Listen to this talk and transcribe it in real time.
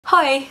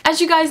Hi! As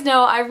you guys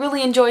know, I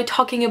really enjoy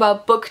talking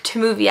about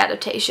book-to-movie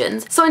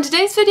adaptations. So in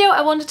today's video,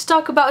 I wanted to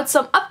talk about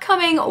some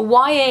upcoming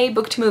YA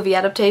book-to-movie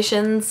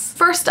adaptations.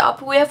 First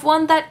up, we have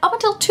one that up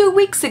until 2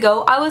 weeks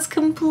ago, I was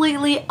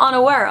completely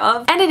unaware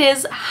of, and it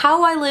is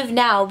How I Live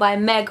Now by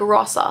Meg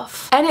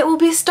Rosoff. And it will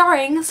be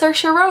starring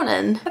Saoirse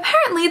Ronan.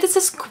 Apparently, this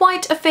is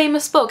quite a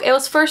famous book. It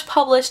was first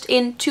published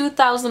in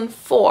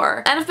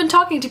 2004, and I've been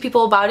talking to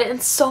people about it,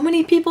 and so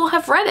many people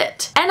have read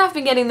it. And I've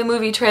been getting the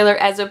movie trailer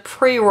as a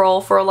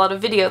pre-roll for a lot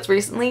of videos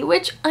recently,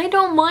 which I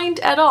don't mind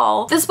at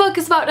all. This book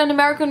is about an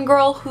American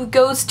girl who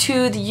goes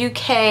to the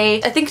UK,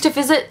 I think to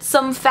visit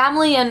some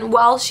family, and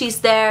while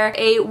she's there,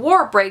 a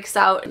war breaks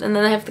out, and then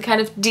they have to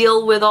kind of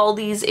deal with all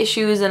these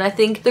issues, and I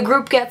think the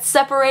group gets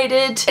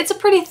separated. It's a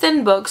pretty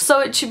thin book, so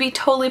it should be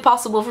totally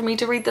possible for me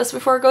to read this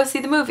before I go see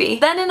the movie.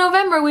 Then in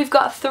November, we've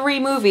got 3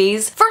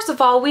 movies. First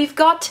of all, we've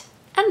got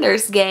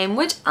Ender's Game,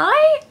 which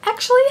I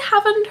actually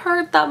haven't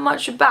heard that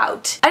much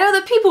about. I know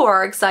that people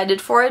are excited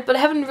for it, but I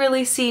haven't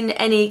really seen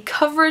any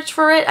coverage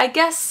for it. I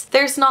guess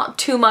there's not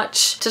too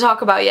much to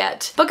talk about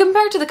yet. But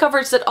compared to the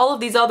coverage that all of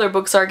these other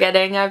books are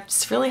getting, I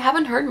just really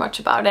haven't heard much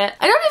about it.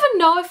 I don't even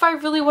know if I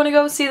really want to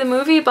go see the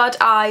movie, but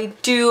I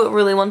do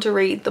really want to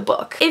read the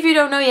book. If you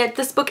don't know yet,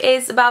 this book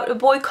is about a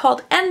boy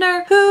called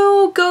Ender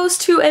who goes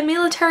to a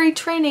military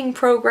training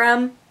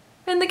program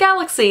in the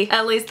galaxy.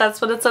 At least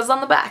that's what it says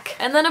on the back.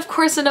 And then of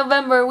course in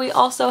November we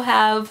also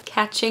have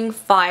Catching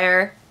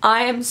Fire.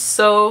 I am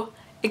so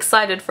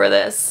excited for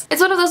this. It's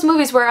one of those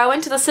movies where I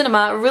went to the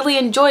cinema, really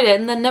enjoyed it,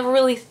 and then never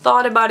really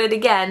thought about it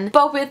again.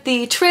 But with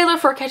the trailer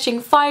for Catching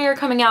Fire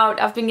coming out,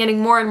 I've been getting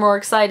more and more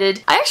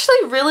excited. I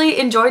actually really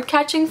enjoyed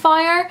Catching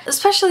Fire,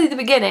 especially the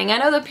beginning. I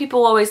know that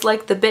people always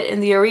like the bit in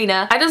the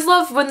arena. I just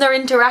love when they're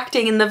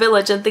interacting in the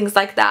village and things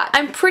like that.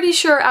 I'm pretty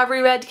sure I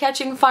reread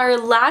Catching Fire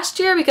last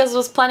year because I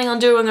was planning on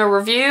doing a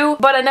review,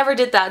 but I never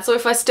did that, so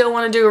if I still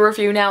want to do a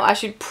review now, I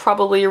should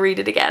probably read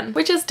it again,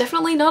 which is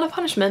definitely not a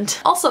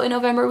punishment. Also in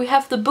November we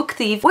have The Book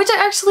Thief, which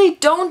I actually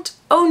don't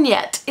own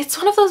yet. It's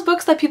one of those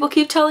books that people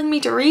keep telling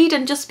me to read,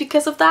 and just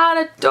because of that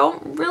I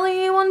don't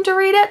really want to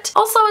read it.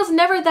 Also, I was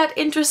never that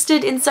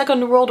interested in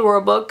Second World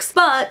War books,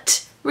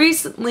 but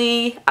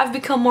recently I've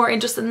become more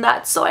interested in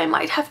that, so I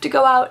might have to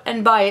go out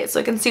and buy it so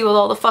I can see what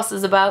all the fuss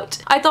is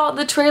about. I thought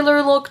the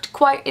trailer looked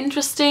quite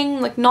interesting,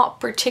 like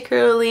not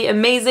particularly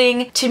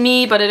amazing to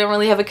me, but I don't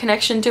really have a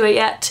connection to it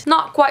yet.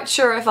 Not quite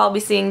sure if I'll be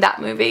seeing that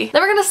movie.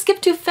 Then we're gonna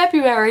skip to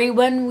February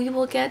when we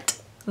will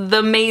get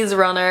The Maze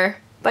Runner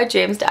by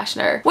James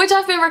Dashner, which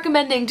I've been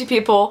recommending to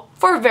people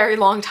for a very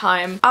long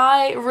time.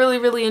 I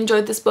really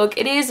enjoyed this book.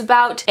 It is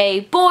about a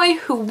boy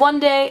who one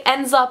day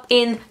ends up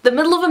in the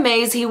middle of a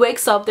maze. He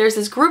wakes up, there's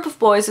this group of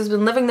boys who's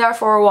been living there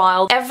for a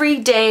while. Every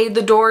day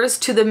the doors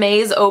to the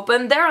maze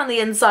open. They're on the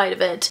inside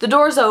of it. The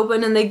doors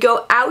open and they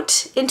go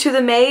out into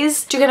the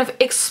maze to kind of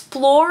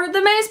explore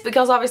the maze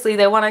because obviously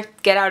they want to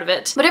get out of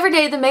it. But every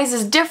day the maze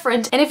is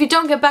different, and if you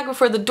don't get back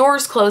before the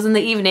doors close in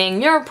the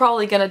evening, you're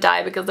probably gonna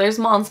die because there's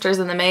monsters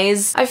in the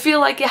maze. I feel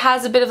like it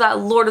has a bit of that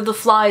Lord of the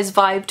Flies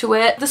vibe to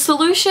it. The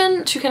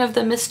solution to kind of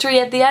the mystery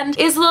at the end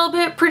is a little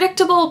bit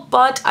predictable,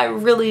 but I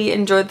really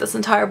enjoyed this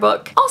entire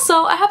book.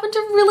 Also, I happen to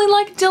really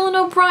like Dylan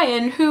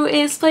O'Brien, who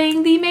is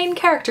playing the main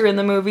character in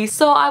the movie,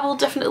 so I will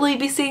definitely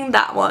be seeing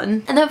that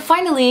one. And then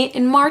finally,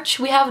 in March,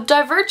 we have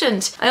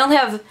Divergent. I only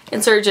have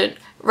Insurgent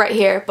right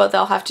here, but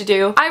they'll have to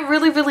do. I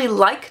really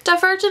like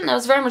Divergent, and I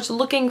was very much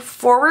looking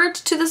forward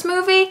to this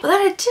movie, but then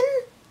I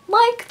didn't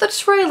like the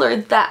trailer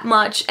that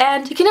much,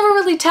 and you can never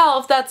really tell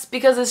if that's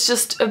because it's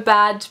just a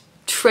bad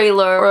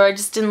trailer or I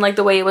just didn't like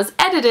the way it was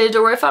edited,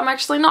 or if I'm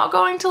actually not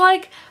going to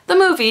like the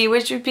movie,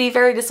 which would be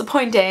very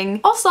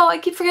disappointing. Also, I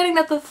keep forgetting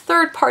that the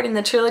third part in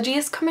the trilogy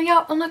is coming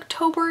out on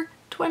October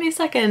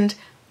 22nd,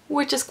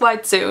 which is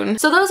quite soon.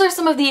 So those are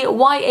some of the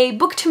YA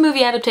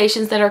book-to-movie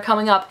adaptations that are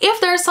coming up. If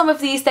there are some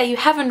of these that you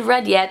haven't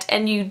read yet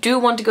and you do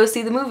want to go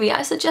see the movie,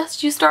 I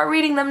suggest you start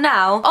reading them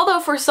now. Although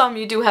for some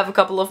you do have a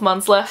couple of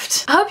months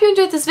left. I hope you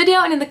enjoyed this video,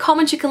 and in the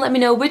comments you can let me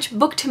know which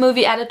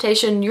book-to-movie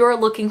adaptation you're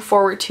looking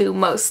forward to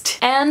most.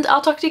 And I'll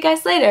talk to you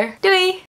guys later. Doei!